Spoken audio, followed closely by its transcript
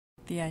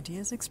The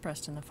ideas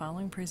expressed in the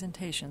following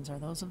presentations are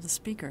those of the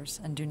speakers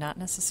and do not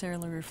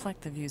necessarily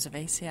reflect the views of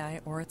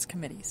ACI or its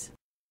committees.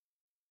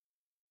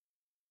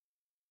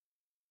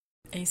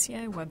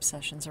 ACI web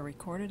sessions are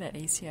recorded at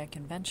ACI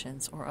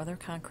conventions or other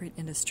concrete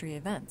industry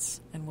events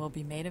and will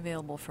be made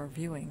available for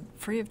viewing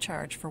free of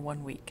charge for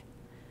 1 week.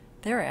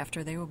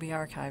 Thereafter, they will be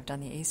archived on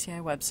the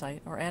ACI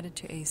website or added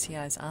to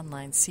ACI's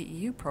online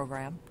CEU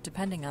program,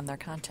 depending on their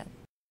content.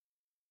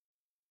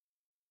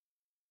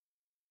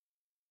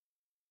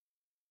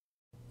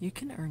 You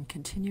can earn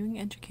continuing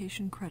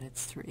education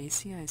credits through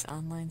ACI's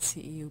online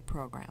CEU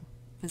program.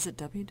 Visit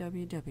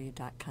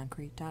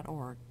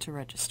www.concrete.org to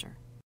register.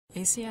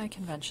 ACI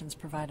conventions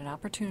provide an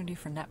opportunity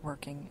for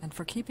networking and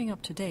for keeping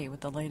up to date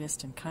with the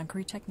latest in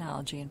concrete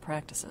technology and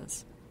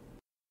practices.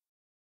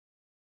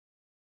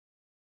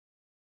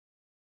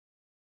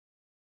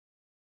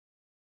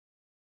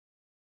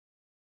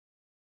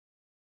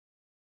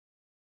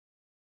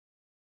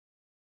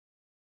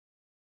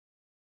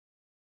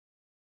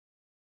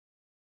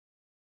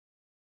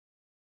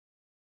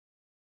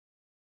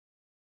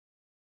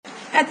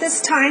 At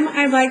this time,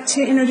 I'd like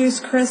to introduce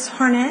Chris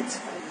Hartnett.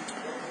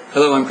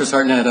 Hello, I'm Chris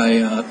Hartnett.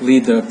 I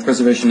lead the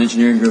Preservation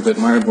Engineering Group at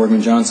Meyer,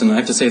 Borgman, Johnson. I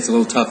have to say it's a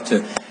little tough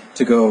to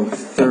go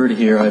third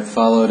here. I've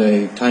followed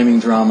a timing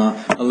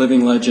drama, a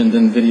living legend,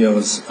 and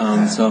videos.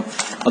 So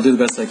I'll do the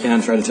best I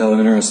can, try to tell an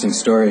interesting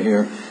story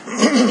here.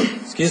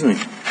 Excuse me.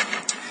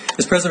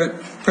 This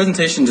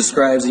presentation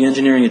describes the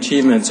engineering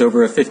achievements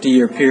over a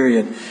 50-year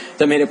period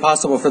that made it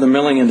possible for the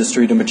milling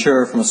industry to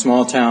mature from a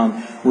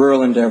small-town,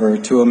 rural endeavor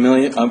to a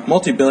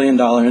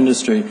multi-billion-dollar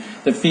industry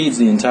that feeds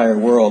the entire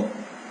world.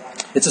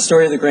 It's a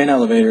story of the grain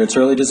elevator, its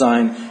early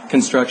design,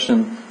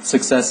 construction,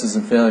 successes,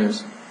 and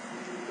failures.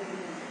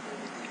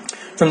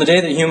 From the day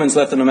that humans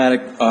left the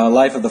nomadic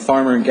life of the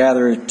farmer and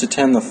gatherer to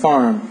tend the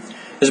farm,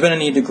 there's been a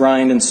need to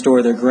grind and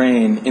store their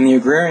grain. In the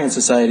agrarian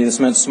society, this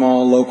meant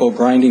small, local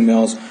grinding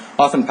mills,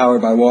 often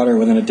powered by water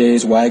within a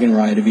day's wagon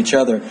ride of each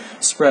other,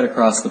 spread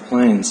across the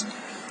plains.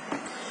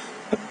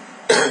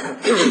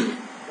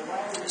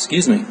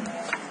 Excuse me.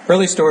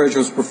 Early storage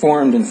was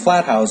performed in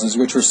flat houses,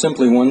 which were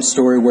simply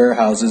one-story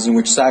warehouses in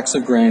which sacks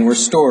of grain were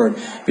stored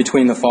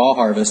between the fall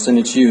harvest and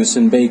its use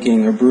in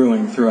baking or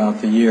brewing throughout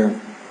the year.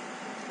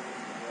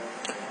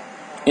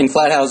 In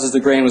flat houses, the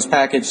grain was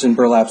packaged in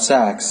burlap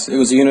sacks. It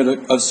was a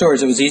unit of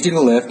storage that was easy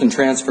to lift and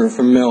transfer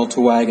from mill to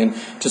wagon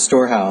to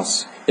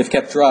storehouse. If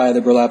kept dry,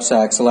 the burlap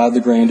sacks allowed the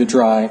grain to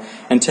dry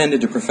and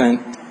tended to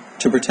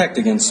protect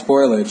against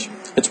spoilage.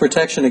 Its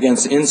protection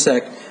against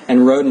insect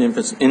and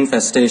rodent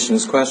infestation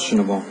is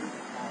questionable.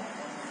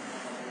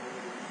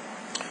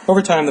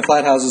 Over time, the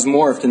flat houses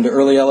morphed into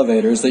early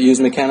elevators that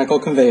used mechanical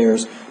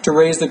conveyors to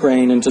raise the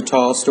grain into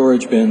tall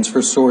storage bins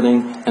for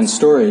sorting and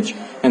storage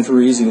and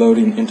for easy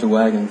loading into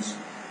wagons.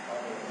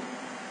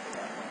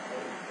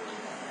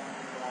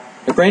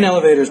 The grain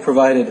elevators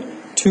provided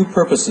two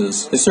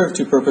purposes. They served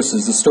two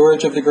purposes: the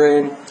storage of the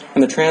grain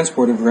and the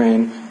transport of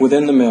grain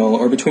within the mill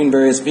or between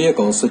various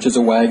vehicles such as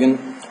a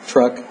wagon,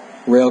 truck,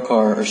 rail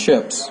car, or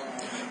ships.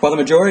 While the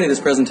majority of this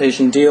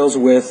presentation deals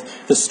with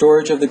the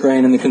storage of the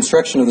grain and the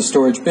construction of the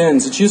storage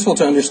bins, it's useful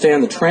to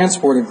understand the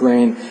transport of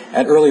grain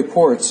at early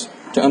ports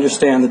to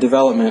understand the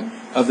development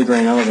of the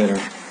grain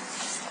elevator.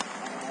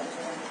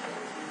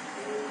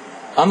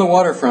 On the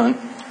waterfront,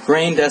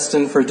 grain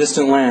destined for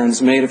distant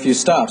lands made a few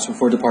stops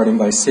before departing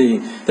by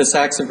sea. The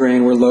sacks of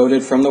grain were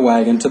loaded from the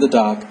wagon to the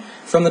dock,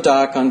 from the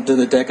dock onto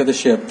the deck of the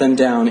ship, then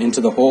down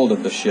into the hold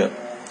of the ship.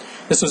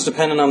 This was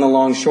dependent on the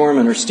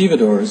longshoremen or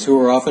stevedores, who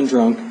were often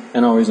drunk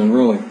and always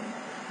unruly.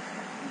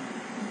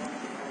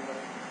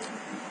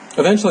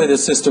 Eventually,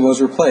 this system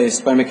was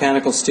replaced by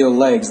mechanical steel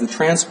legs that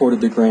transported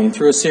the grain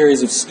through a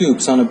series of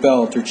scoops on a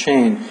belt or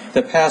chain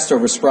that passed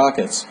over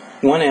sprockets,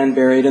 one end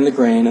buried in the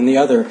grain and the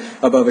other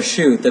above a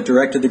chute that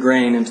directed the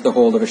grain into the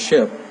hold of a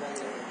ship.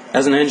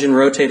 As an engine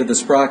rotated the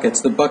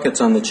sprockets, the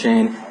buckets on the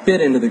chain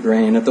bit into the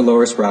grain at the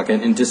lower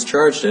sprocket and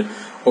discharged it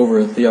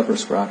over the upper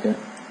sprocket.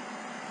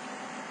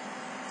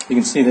 You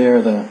can see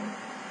there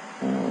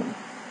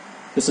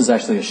this is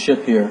actually a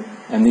ship here,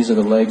 and these are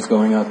the legs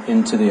going up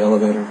into the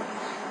elevator.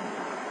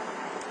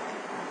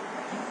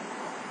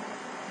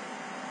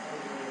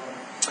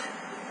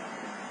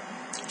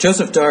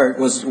 Joseph Dart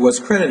was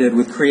credited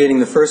with creating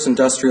the first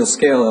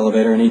industrial-scale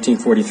elevator in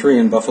 1843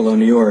 in Buffalo,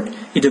 New York.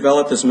 He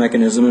developed this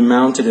mechanism and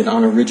mounted it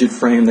on a rigid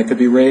frame that could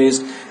be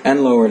raised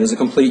and lowered as a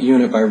complete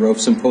unit by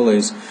ropes and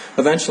pulleys.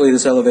 Eventually,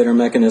 this elevator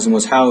mechanism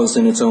was housed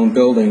in its own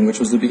building, which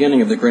was the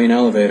beginning of the grain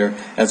elevator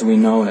as we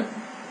know it.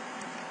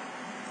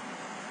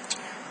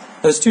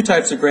 There's two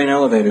types of grain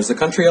elevators, the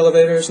country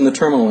elevators and the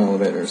terminal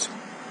elevators.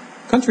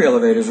 Country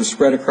elevators were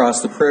spread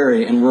across the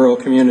prairie in rural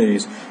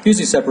communities,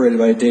 usually separated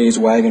by a day's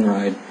wagon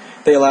ride.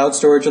 They allowed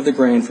storage of the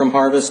grain from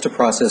harvest to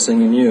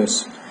processing and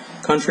use.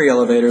 Country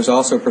elevators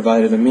also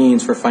provided a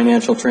means for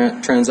financial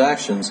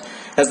transactions,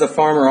 as the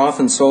farmer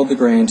often sold the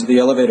grain to the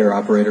elevator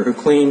operator who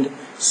cleaned,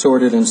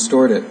 sorted, and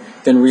stored it,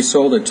 then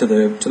resold it to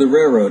the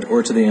railroad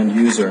or to the end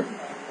user.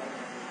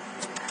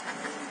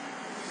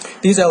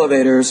 These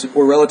elevators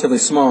were relatively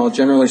small,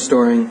 generally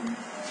storing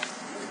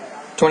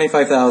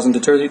 25,000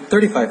 to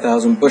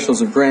 35,000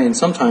 bushels of grain,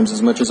 sometimes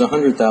as much as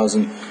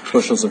 100,000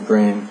 bushels of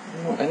grain.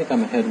 I think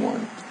I'm ahead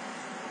one.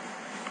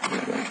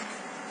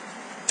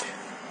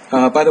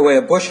 By the way,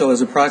 a bushel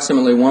is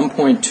approximately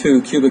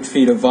 1.2 cubic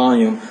feet of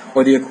volume,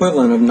 or the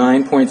equivalent of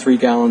 9.3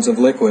 gallons of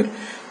liquid,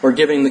 or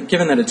given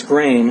that it's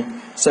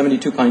grain,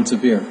 72 pints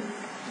of beer.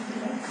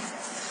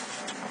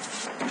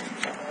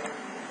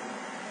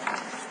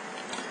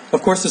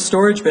 Of course, the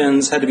storage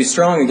bins had to be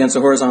strong against the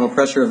horizontal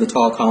pressure of the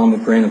tall column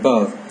of grain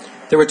above.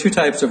 There were two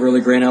types of early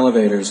grain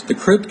elevators: the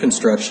cribbed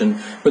construction,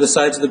 where the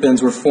sides of the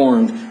bins were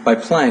formed by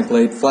plank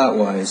laid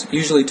flatwise,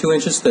 usually 2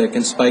 inches thick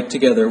and spiked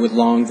together with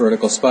long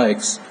vertical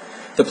spikes.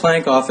 The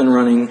plank often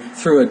running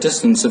through a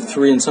distance of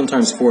 3 and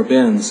sometimes 4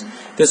 bins.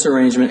 This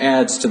arrangement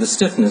adds to the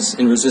stiffness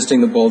in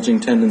resisting the bulging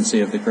tendency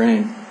of the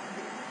grain.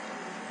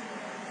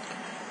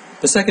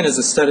 The second is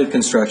the studded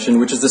construction,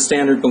 which is the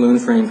standard balloon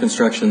frame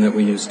construction that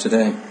we use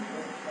today.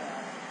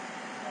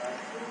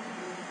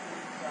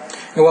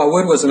 And while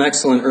wood was an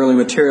excellent early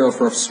material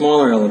for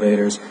smaller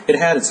elevators, it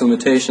had its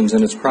limitations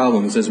and its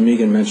problems, as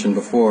Megan mentioned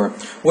before.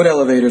 Wood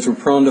elevators were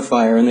prone to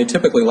fire, and they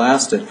typically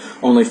lasted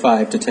only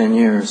 5 to 10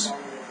 years.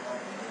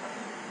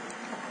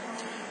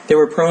 They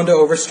were prone to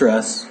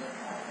overstress.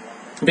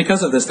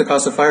 Because of this, the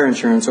cost of fire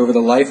insurance over the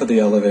life of the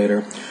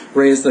elevator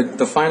raised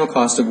the final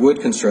cost of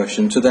wood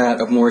construction to that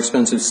of more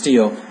expensive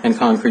steel and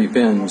concrete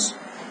bins.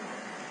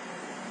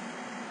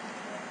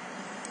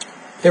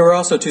 They were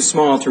also too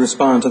small to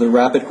respond to the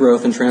rapid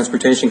growth in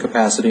transportation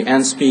capacity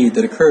and speed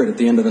that occurred at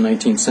the end of the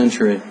 19th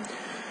century.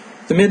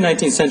 The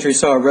mid-19th century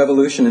saw a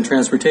revolution in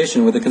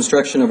transportation with the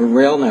construction of a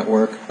rail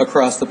network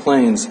across the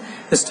plains.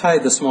 This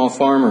tied the small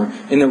farmer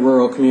in the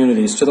rural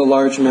communities to the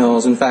large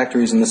mills and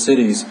factories in the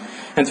cities,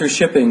 and through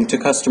shipping to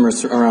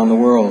customers around the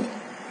world.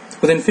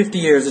 Within 50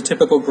 years, a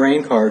typical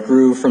grain car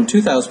grew from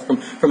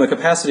a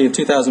capacity of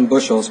 2,000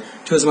 bushels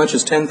to as much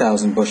as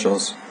 10,000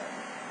 bushels.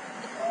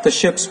 The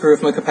ships grew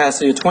from a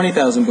capacity of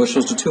 20,000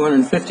 bushels to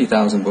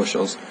 250,000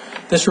 bushels.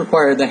 This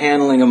required the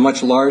handling of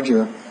much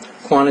larger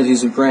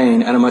quantities of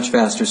grain at a much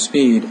faster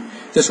speed.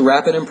 This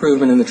rapid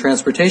improvement in the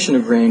transportation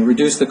of grain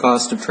reduced the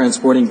cost of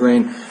transporting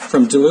grain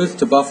from Duluth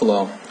to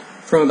Buffalo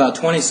from about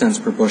 20 cents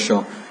per bushel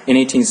in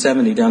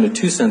 1870 down to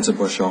 2 cents a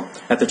bushel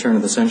at the turn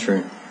of the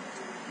century.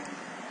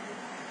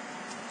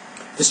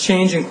 This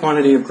change in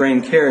quantity of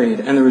grain carried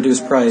and the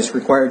reduced price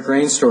required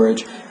grain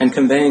storage and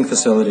conveying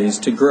facilities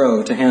to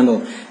grow to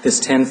handle this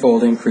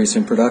tenfold increase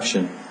in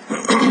production.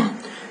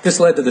 This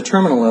led to the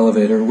terminal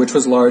elevator, which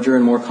was larger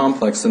and more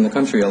complex than the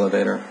country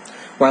elevator.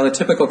 While a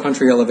typical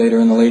country elevator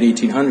in the late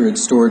 1800s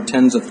stored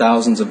tens of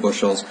thousands of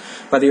bushels,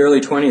 by the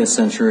early 20th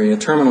century, a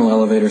terminal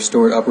elevator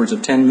stored upwards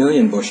of 10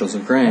 million bushels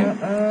of grain.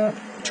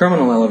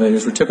 Terminal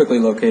elevators were typically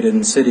located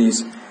in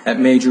cities, at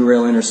major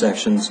rail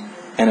intersections,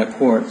 and at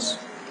ports.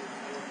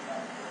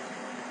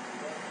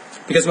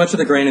 Because much of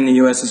the grain in the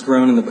U.S. is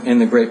grown in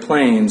the Great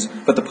Plains,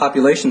 but the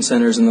population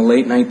centers in the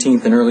late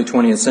 19th and early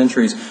 20th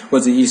centuries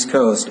was the East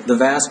Coast, the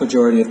vast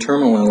majority of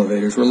terminal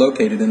elevators were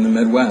located in the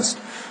Midwest,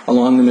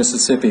 along the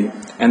Mississippi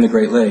and the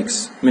Great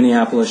Lakes.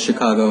 Minneapolis,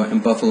 Chicago,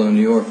 and Buffalo,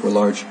 New York were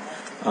large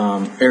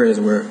areas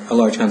where a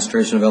large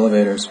concentration of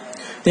elevators.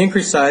 The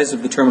increased size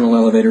of the terminal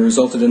elevator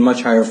resulted in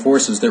much higher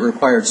forces that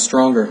required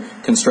stronger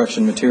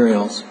construction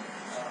materials.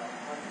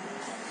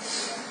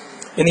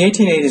 In the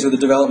 1880s, with the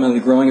development of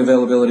the growing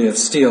availability of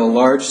steel,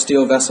 large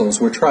steel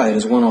vessels were tried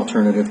as one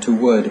alternative to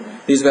wood.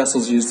 These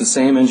vessels used the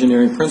same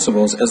engineering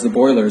principles as the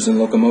boilers in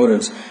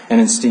locomotives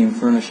and in steam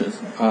furnaces.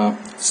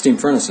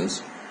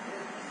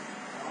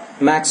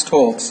 Max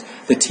Toltz,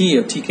 the T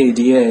of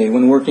TKDA,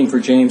 when working for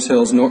James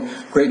Hill's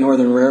Great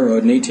Northern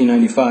Railroad in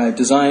 1895,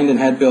 designed and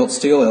had built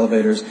steel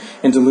elevators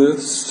in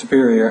Duluth,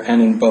 Superior, and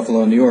in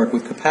Buffalo, New York,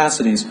 with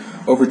capacities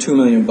over 2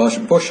 million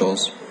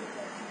bushels.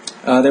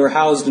 They were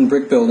housed in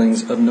brick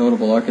buildings of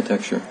notable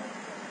architecture.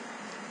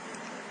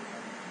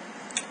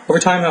 Over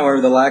time,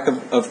 however, the lack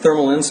of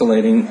thermal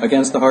insulating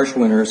against the harsh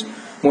winters,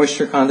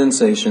 moisture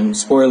condensation,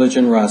 spoilage,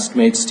 and rust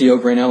made steel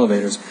grain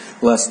elevators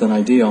less than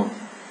ideal.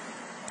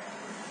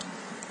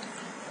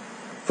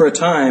 For a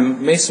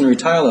time, masonry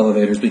tile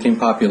elevators became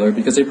popular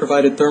because they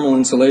provided thermal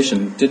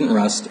insulation, didn't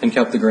rust, and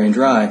kept the grain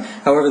dry.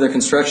 However, their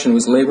construction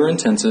was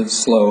labor-intensive,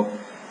 slow,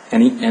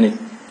 and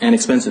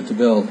expensive to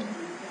build.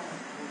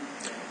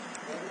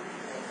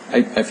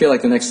 I feel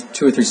like the next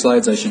 2 or 3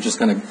 slides I should just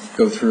kind of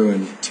go through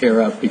and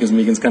tear up because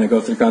Megan's kind of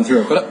gone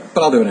through it,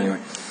 but I'll do it anyway.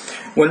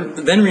 When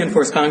then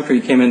reinforced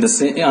concrete came onto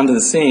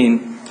the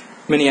scene,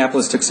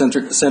 Minneapolis took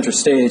center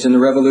stage and the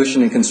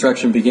revolution in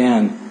construction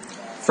began.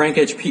 Frank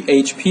H.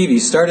 Peavy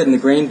started in the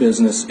grain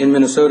business in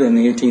Minnesota in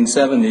the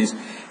 1870s.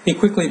 He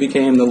quickly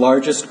became the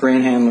largest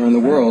grain handler in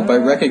the world by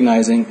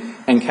recognizing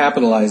and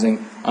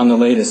capitalizing on the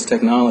latest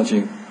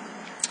technology.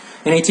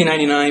 In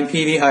 1899,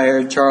 Peavy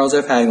hired Charles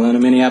F. Hagelin, a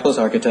Minneapolis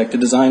architect, to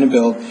design and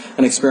build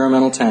an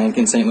experimental tank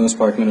in St. Louis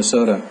Park,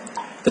 Minnesota.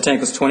 The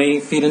tank was 20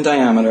 feet in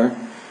diameter,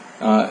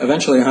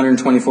 eventually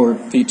 124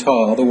 feet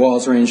tall. The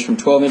walls ranged from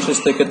 12 inches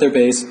thick at their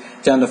base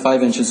down to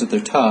 5 inches at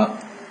their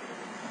top.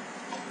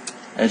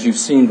 as you've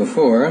seen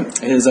before.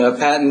 His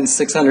patent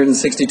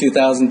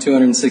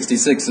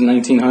 662,266 in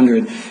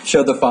 1900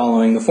 showed the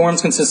following. The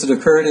forms consisted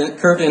of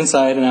curved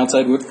inside and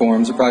outside wood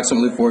forms,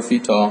 approximately 4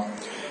 feet tall.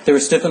 They were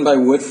stiffened by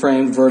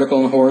wood-framed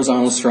vertical and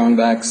horizontal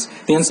strongbacks.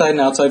 The inside and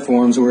outside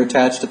forms were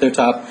attached at their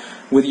top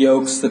with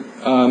yokes that,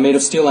 made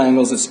of steel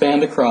angles that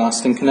spanned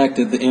across and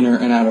connected the inner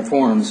and outer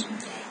forms.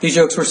 These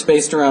yokes were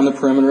spaced around the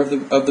perimeter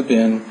of the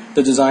bin.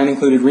 The design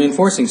included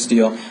reinforcing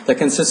steel that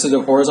consisted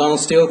of horizontal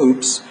steel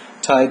hoops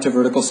tied to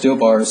vertical steel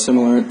bars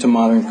similar to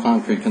modern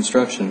concrete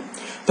construction.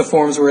 The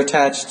forms were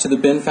attached to the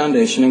bin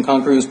foundation and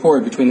concrete was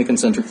poured between the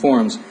concentric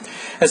forms.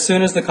 As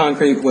soon as the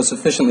concrete was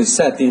sufficiently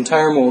set, the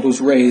entire mold was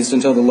raised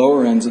until the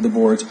lower ends of the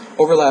boards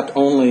overlapped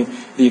only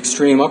the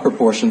extreme upper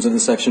portions of the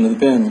section of the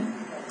bin.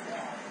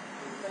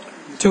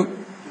 Does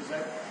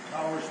that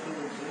tower still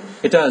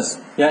exist? It does.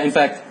 Yeah, in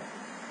fact,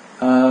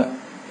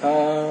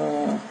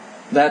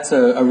 that's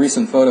a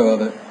recent photo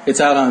of it.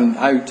 It's out on,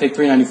 take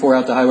 394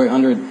 out to Highway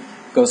 100,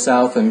 go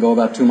south and go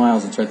about 2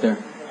 miles. It's right there. I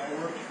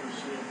worked for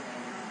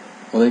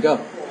CM. Well, there you go.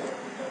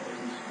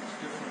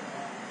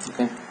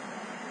 Okay.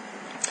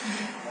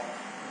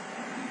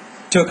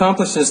 To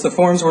accomplish this, the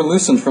forms were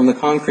loosened from the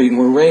concrete and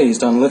were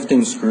raised on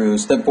lifting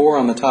screws that bore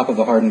on the top of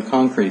the hardened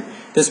concrete.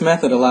 This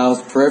method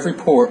allows for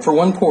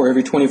one pour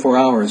every 24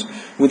 hours,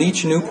 with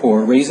each new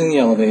pour raising the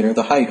elevator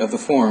the height of the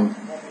form.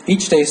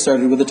 Each day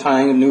started with the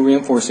tying of new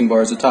reinforcing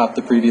bars atop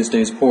the previous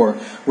day's pour,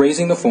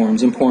 raising the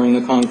forms and pouring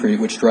the concrete,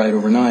 which dried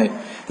overnight.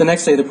 The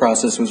next day the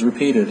process was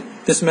repeated.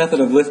 This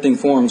method of lifting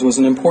forms was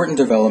an important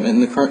development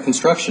in the current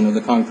construction of the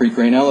concrete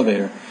grain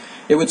elevator.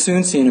 It would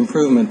soon see an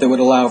improvement that would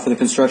allow for the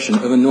construction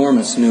of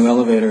enormous new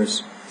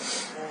elevators.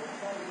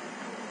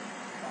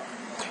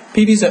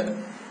 Peavy's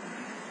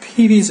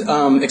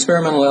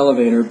experimental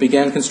elevator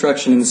began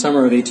construction in the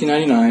summer of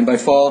 1899. By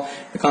fall,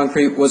 the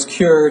concrete was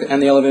cured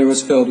and the elevator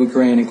was filled with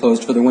grain and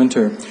closed for the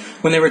winter.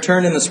 When they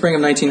returned in the spring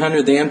of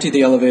 1900, they emptied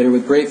the elevator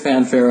with great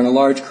fanfare and a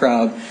large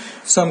crowd,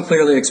 some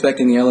clearly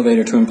expecting the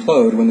elevator to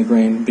implode when the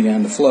grain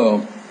began to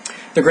flow.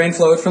 The grain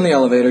flowed from the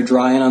elevator,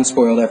 dry and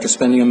unspoiled, after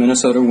spending a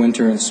Minnesota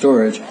winter in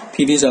storage.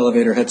 Peavy's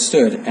elevator had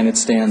stood, and it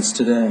stands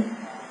today.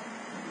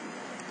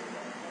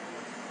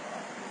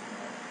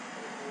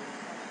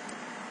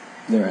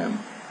 There I am.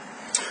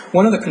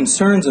 One of the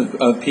concerns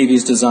of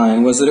Peavy's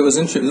design was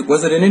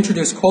that it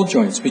introduced cold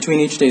joints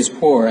between each day's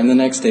pour and the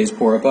next day's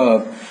pour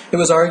above. It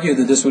was argued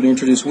that this would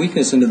introduce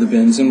weakness into the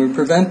bins and would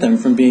prevent them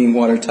from being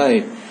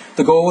watertight.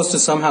 The goal was to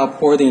somehow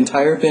pour the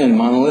entire bin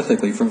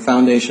monolithically from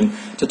foundation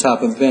to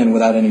top of bin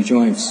without any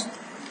joints.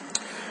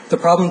 The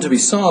problem to be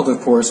solved,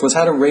 of course, was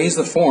how to raise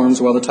the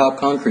forms while the top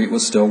concrete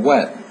was still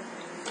wet.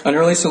 An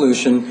early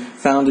solution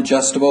found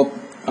adjustable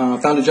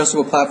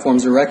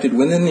platforms erected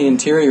within the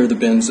interior of the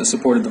bins that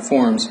supported the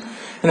forms,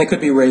 and they could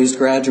be raised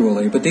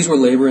gradually, but these were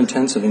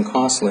labor-intensive and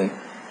costly.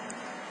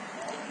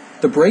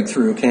 The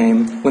breakthrough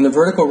came when the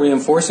vertical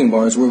reinforcing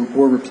bars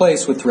were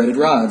replaced with threaded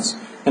rods,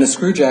 and a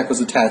screw jack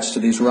was attached to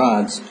these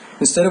rods.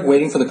 Instead of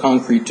waiting for the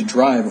concrete to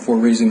dry before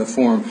raising the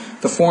form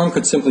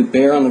could simply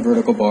bear on the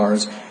vertical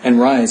bars and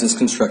rise as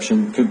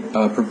construction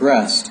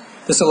progressed.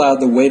 This allowed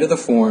the weight of the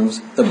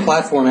forms, the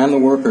platform, and the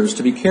workers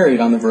to be carried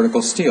on the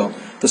vertical steel,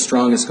 the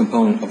strongest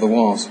component of the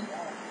walls.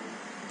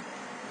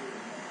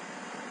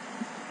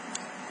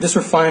 This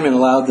refinement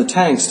allowed the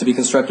tanks to be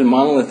constructed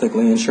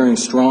monolithically, ensuring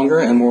stronger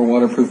and more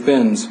waterproof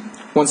bins.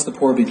 Once the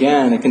pour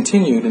began, it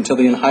continued until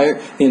the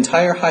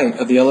entire height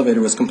of the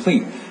elevator was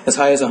complete, as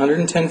high as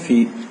 110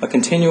 feet, a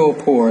continual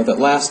pour that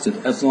lasted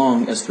as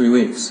long as 3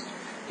 weeks.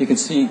 You can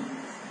see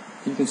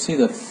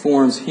the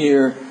forms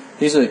here.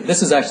 This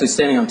is actually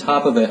standing on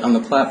top of it on the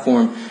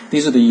platform.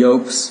 These are the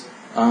yokes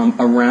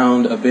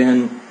around a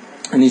bin,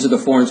 and these are the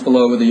forms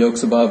below with the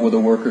yokes above with the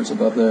workers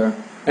above there.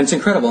 And it's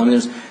incredible. I mean,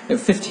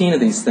 there's 15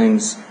 of these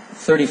things,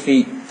 30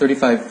 feet,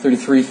 35,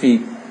 33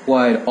 feet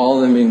wide, all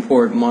of them being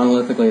poured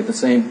monolithically at the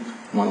same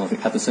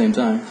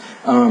time,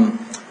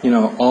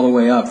 all the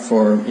way up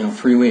for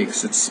 3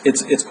 weeks.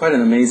 It's quite an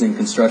amazing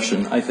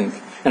construction, I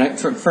think, and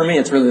for me,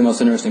 it's really the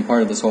most interesting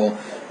part of this whole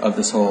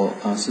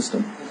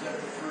system. Is that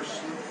the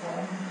first slip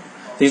form?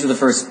 These are the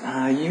first.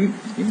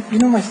 You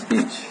know my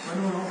speech.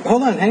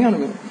 Hold on, hang on a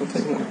minute. We'll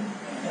take more.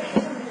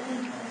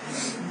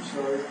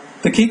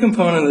 The key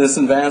component of this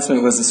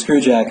advancement was the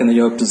screw jack and the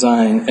yoke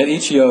design. At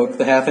each yoke,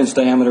 the half-inch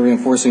diameter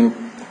reinforcing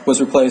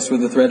was replaced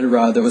with a threaded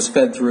rod that was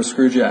fed through a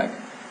screw jack.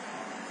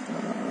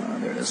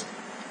 There it is.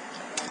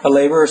 A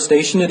laborer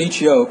stationed at each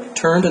yoke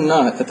turned a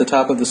nut at the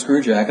top of the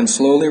screw jack and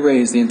slowly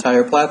raised the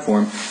entire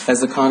platform as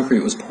the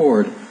concrete was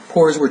poured.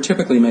 Pours were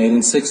typically made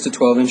in 6 to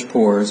 12-inch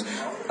pours,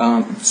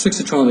 6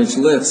 to 12-inch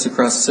lifts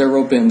across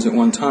several bins at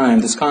one time.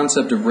 This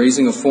concept of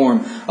raising a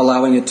form,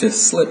 allowing it to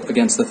slip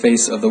against the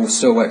face of the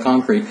still wet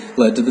concrete,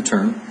 led to the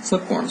term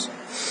slip forms.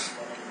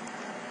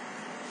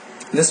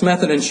 This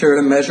method ensured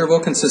a measurable,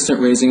 consistent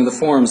raising of the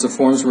forms. The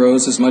forms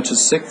rose as much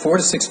as 4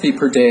 to 6 feet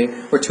per day,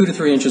 or 2 to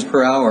 3 inches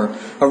per hour.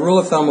 A rule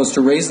of thumb was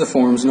to raise the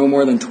forms no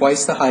more than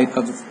twice the height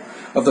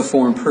of the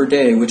form per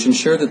day, which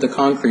ensured that the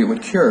concrete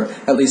would cure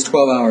at least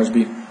 12 hours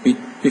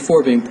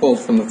before being pulled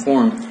from the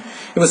form.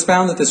 It was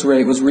found that this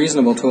rate was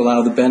reasonable to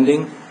allow the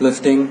bending,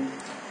 lifting,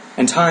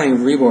 and tying of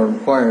rebar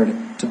required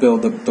to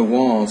build the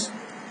walls.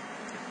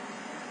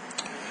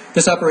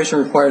 This operation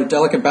required a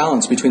delicate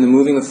balance between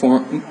moving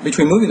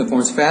the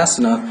forms fast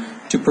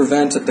enough to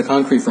prevent the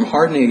concrete from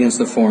hardening against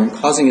the form,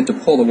 causing it to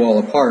pull the wall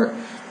apart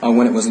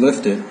when it was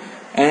lifted,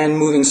 and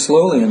moving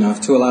slowly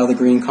enough to allow the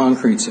green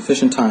concrete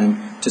sufficient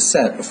time to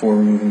set before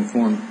removing the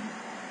form.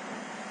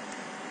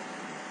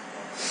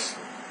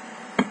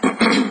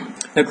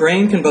 Now,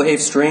 grain can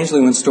behave strangely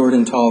when stored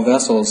in tall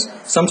vessels.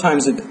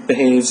 Sometimes it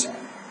behaves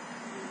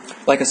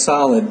like a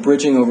solid,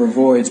 bridging over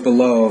voids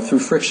below through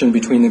friction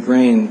between the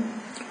grain,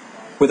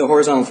 with a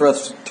horizontal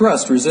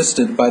thrust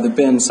resisted by the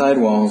bin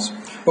sidewalls.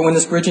 But when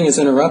this bridging is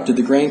interrupted,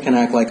 the grain can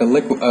act like a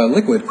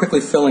liquid, quickly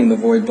filling the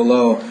void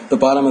below. The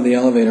bottom of the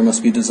elevator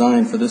must be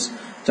designed for this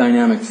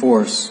dynamic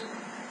force.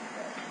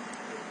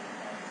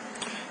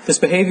 This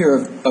behavior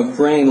of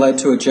grain led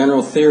to a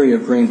general theory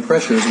of grain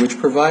pressures, which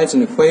provides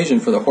an equation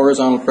for the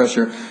horizontal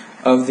pressure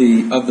of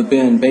the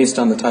bin based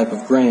on the type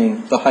of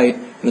grain, the height,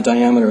 and the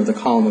diameter of the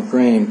column of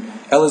grain.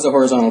 L is the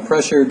horizontal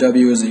pressure,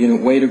 W is the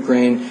unit weight of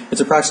grain. It's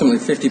approximately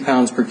 50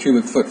 pounds per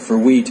cubic foot for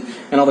wheat,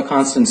 and all the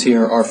constants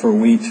here are for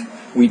wheat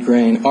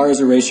grain. R is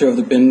a ratio of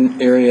the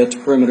bin area to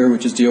perimeter,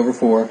 which is D over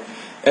 4.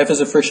 F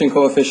is a friction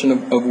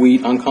coefficient of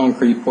wheat on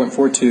concrete,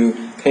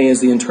 0.42. K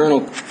is the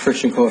internal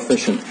friction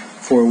coefficient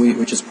for wheat,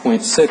 which is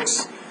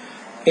 0.6.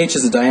 H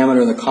is the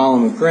diameter of the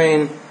column of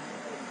grain.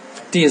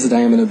 D is the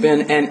diameter of the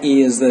bin, and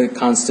E is the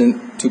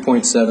constant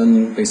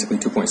 2.7, basically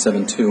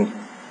 2.72.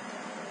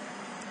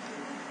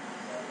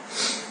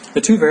 The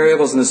two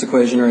variables in this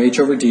equation are H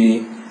over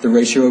D, the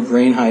ratio of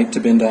grain height to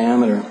bin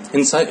diameter.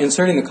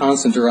 Inserting the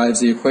constant derives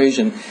the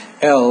equation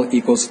L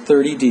equals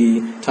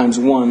 30D times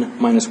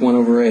 1 minus 1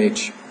 over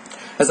H.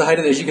 As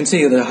you can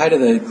see, the height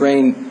of the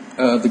grain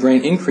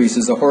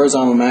increases, the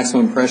horizontal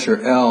maximum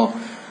pressure L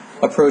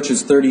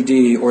approaches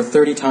 30D, or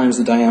 30 times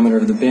the diameter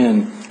of the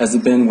bin, as the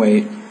bin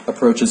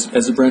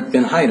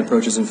height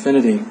approaches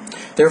infinity.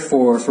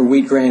 Therefore, for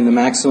wheat grain, the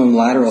maximum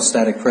lateral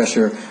static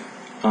pressure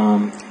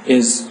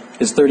is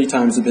 30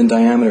 times the bin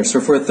diameter.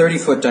 So for a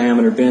 30-foot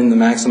diameter bin, the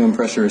maximum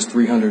pressure is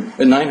 900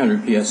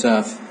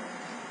 psf.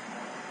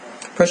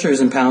 Pressure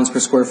is in pounds per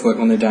square foot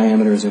when the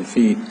diameter is in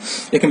feet.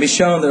 It can be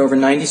shown that over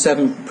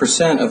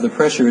 97% of the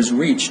pressure is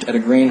reached at a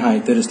grain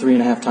height that is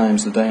 3.5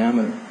 times the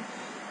diameter.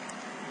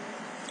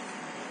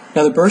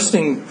 Now the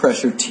bursting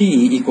pressure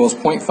T equals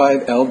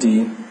 0.5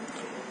 LD.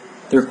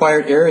 The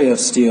required area of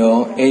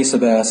steel, A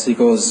sub S,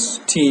 equals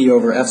T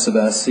over F sub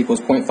S, equals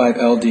 0.5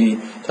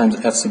 LD times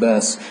F sub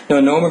S. Now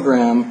a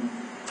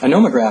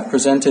nomograph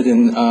presented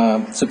in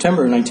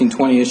September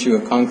 1920 issue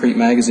of Concrete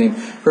magazine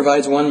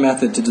provides one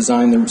method to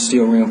design the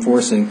steel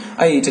reinforcing,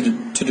 i.e.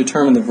 to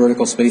determine the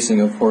vertical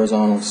spacing of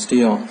horizontal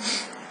steel.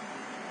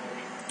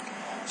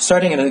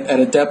 Starting at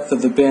a depth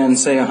of the bin,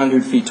 say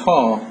 100 feet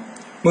tall,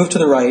 move to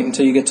the right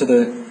until you get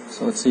to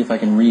so let's see if I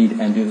can read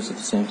and do this at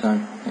the same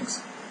time.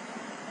 Thanks.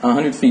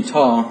 100 feet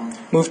tall,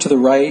 move to the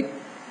right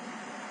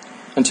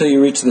until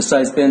you reach the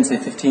size bin, say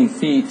 15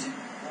 feet,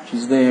 which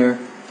is there.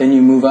 Then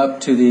you move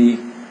up to the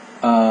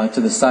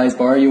size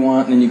bar you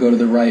want, and then you go to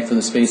the right for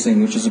the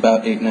spacing, which is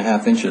about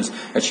 8.5 inches.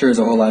 That sure is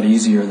a whole lot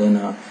easier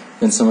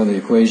than some of the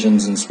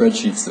equations and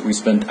spreadsheets that we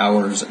spend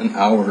hours and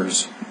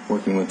hours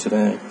working with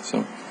today.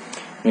 So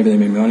maybe they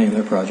made money in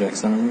their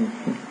projects, I don't know.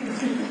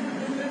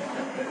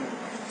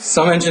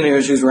 Some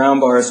engineers use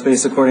round bars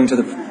spaced according to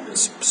the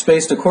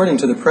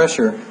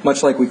pressure,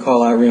 much like we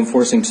call out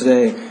reinforcing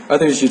today.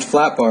 Others used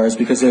flat bars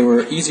because they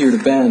were easier to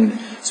bend,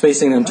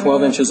 spacing them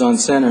 12 inches on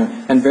center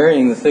and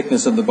varying the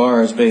thickness of the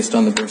bars based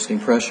on the bursting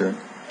pressure.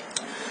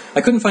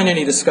 I couldn't find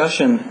any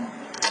discussion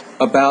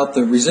about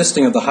the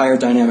resisting of the higher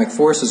dynamic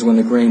forces when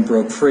the grain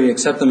broke free,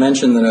 except the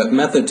mention that a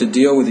method to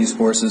deal with these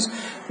forces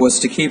was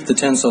to keep the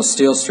tensile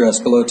steel stress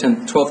below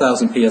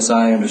 12,000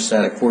 psi under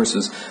static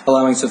forces,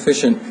 allowing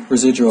sufficient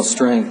residual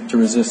strength to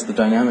resist the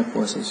dynamic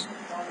forces.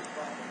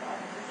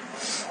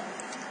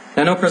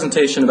 Now, no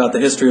presentation about the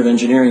history of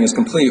engineering is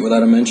complete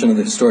without a mention of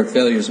the historic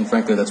failures, and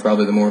frankly, that's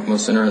probably the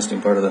most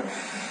interesting part of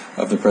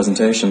the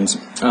presentations.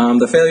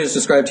 The failures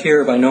described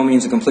here are by no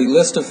means a complete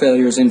list of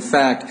failures. In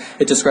fact,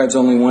 it describes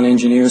only one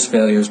engineer's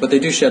failures, but they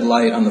do shed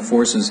light on the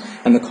forces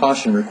and the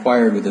caution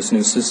required with this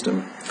new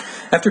system.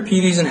 After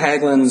Peavy's and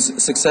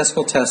Hagelin's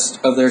successful test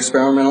of their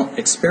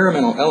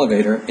experimental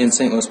elevator in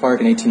St. Louis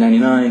Park in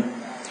 1899,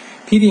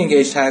 Peavy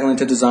engaged Hagelin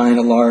to design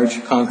a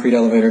large concrete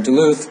elevator in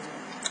Duluth.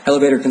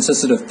 Elevator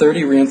consisted of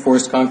 30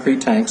 reinforced concrete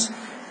tanks,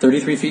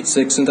 33 feet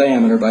 6 in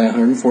diameter by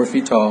 104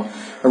 feet tall,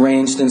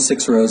 arranged in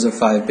 6 rows of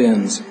 5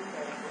 bins.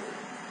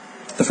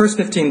 The first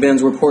 15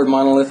 bins were poured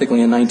monolithically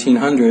in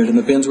 1900, and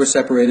the bins were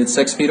separated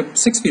 6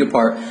 feet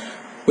apart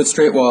with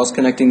straight walls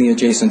connecting the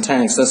adjacent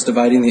tanks, thus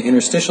dividing the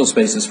interstitial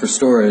spaces for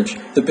storage.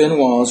 The bin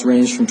walls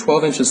ranged from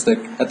 12 inches thick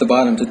at the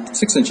bottom to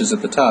 6 inches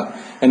at the top,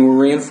 and were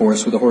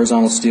reinforced with the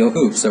horizontal steel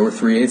hoops that were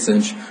 3/8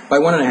 inch by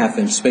 1.5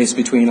 inch, spaced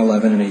between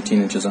 11 and 18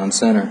 inches on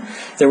center.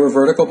 There were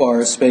vertical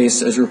bars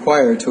spaced as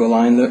required to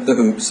align the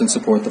hoops and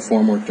support the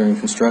formwork during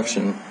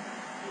construction.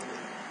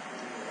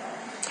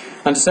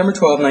 On On December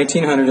 12,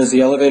 1900, as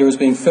the elevator was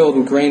being filled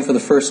with grain for the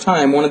first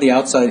time, one of the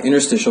outside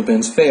interstitial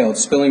bins failed,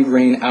 spilling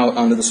grain out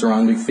onto the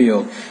surrounding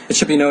field. It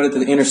should be noted that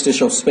the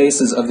interstitial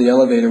spaces of the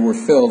elevator were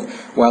filled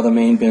while the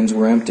main bins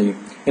were empty.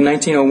 In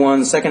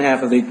 1901, the second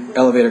half of the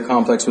elevator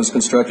complex was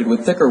constructed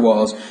with thicker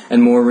walls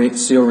and more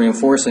steel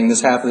reinforcing.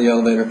 This half of the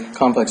elevator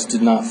complex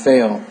did not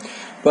fail.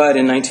 But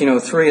in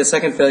 1903, a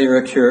second failure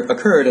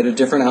occurred at a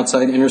different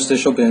outside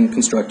interstitial bin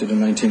constructed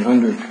in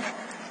 1900.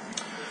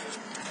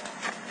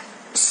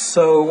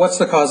 So what's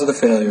the cause of the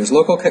failures?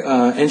 Local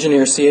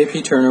engineer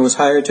C.A.P. Turner was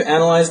hired to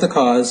analyze the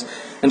cause,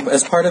 and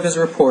as part of his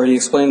report, he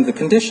explained the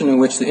condition in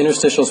which the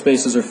interstitial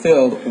spaces are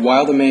filled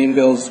while the main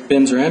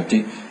bins are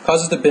empty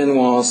causes the bin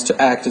walls to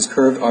act as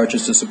curved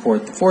arches to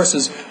support the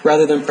forces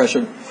rather than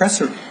pressure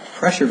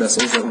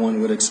vessels that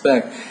one would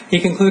expect. He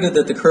concluded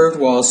that the curved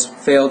walls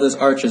failed as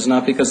arches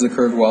not because the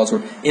curved walls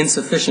were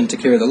insufficient to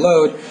carry the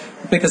load,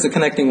 but because the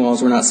connecting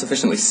walls were not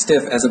sufficiently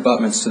stiff as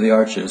abutments to the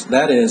arches.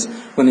 That is,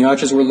 when the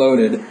arches were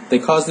loaded, they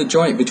caused the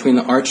joint between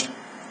the arch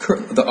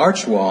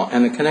wall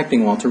and the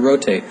connecting wall to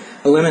rotate,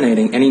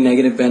 eliminating any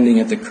negative bending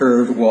at the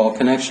curved wall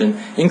connection,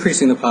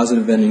 increasing the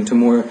positive bending to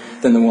more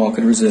than the wall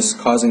could resist,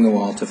 causing the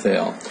wall to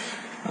fail.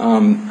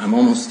 I'm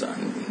almost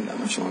done.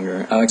 Much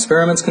longer.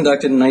 Experiments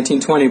conducted in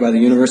 1920 by the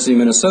University of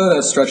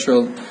Minnesota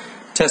Structural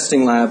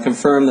Testing Lab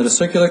confirmed that a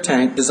circular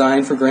tank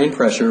designed for grain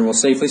pressure will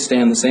safely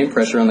stand the same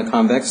pressure on the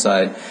convex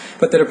side,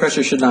 but that a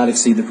pressure should not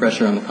exceed the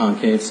pressure on the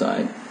concave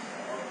side.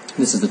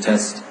 This is a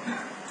test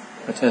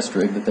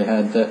rig that they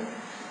had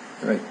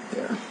right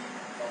there.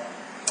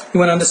 He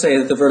went on to say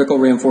that the vertical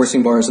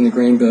reinforcing bars in the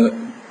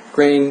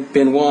grain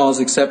bin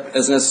walls, except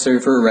as necessary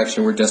for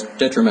erection, were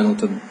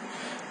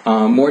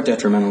more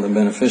detrimental than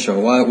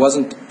beneficial. While it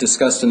wasn't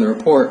discussed in the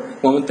report,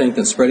 one would think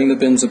that spreading the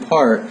bins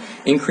apart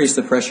increased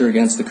the pressure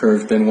against the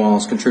curved bin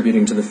walls,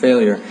 contributing to the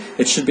failure.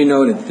 It should be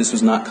noted that this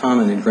was not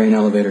common in grain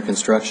elevator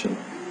construction.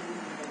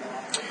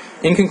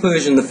 In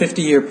conclusion, the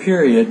 50-year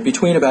period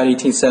between about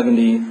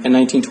 1870 and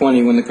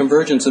 1920, when the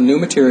convergence of new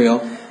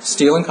material,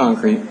 steel and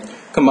concrete,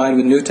 combined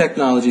with new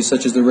technologies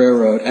such as the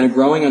railroad and a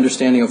growing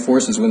understanding of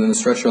forces within the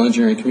structural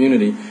engineering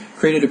community,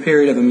 created a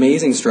period of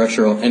amazing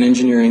structural and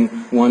engineering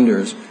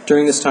wonders.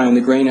 During this time,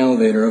 the grain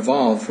elevator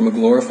evolved from a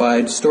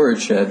glorified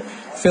storage shed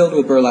filled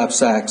with burlap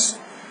sacks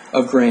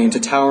of grain to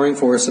towering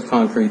forests of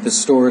concrete that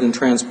stored and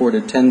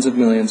transported tens of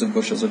millions of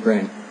bushels of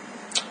grain.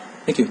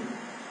 Thank you.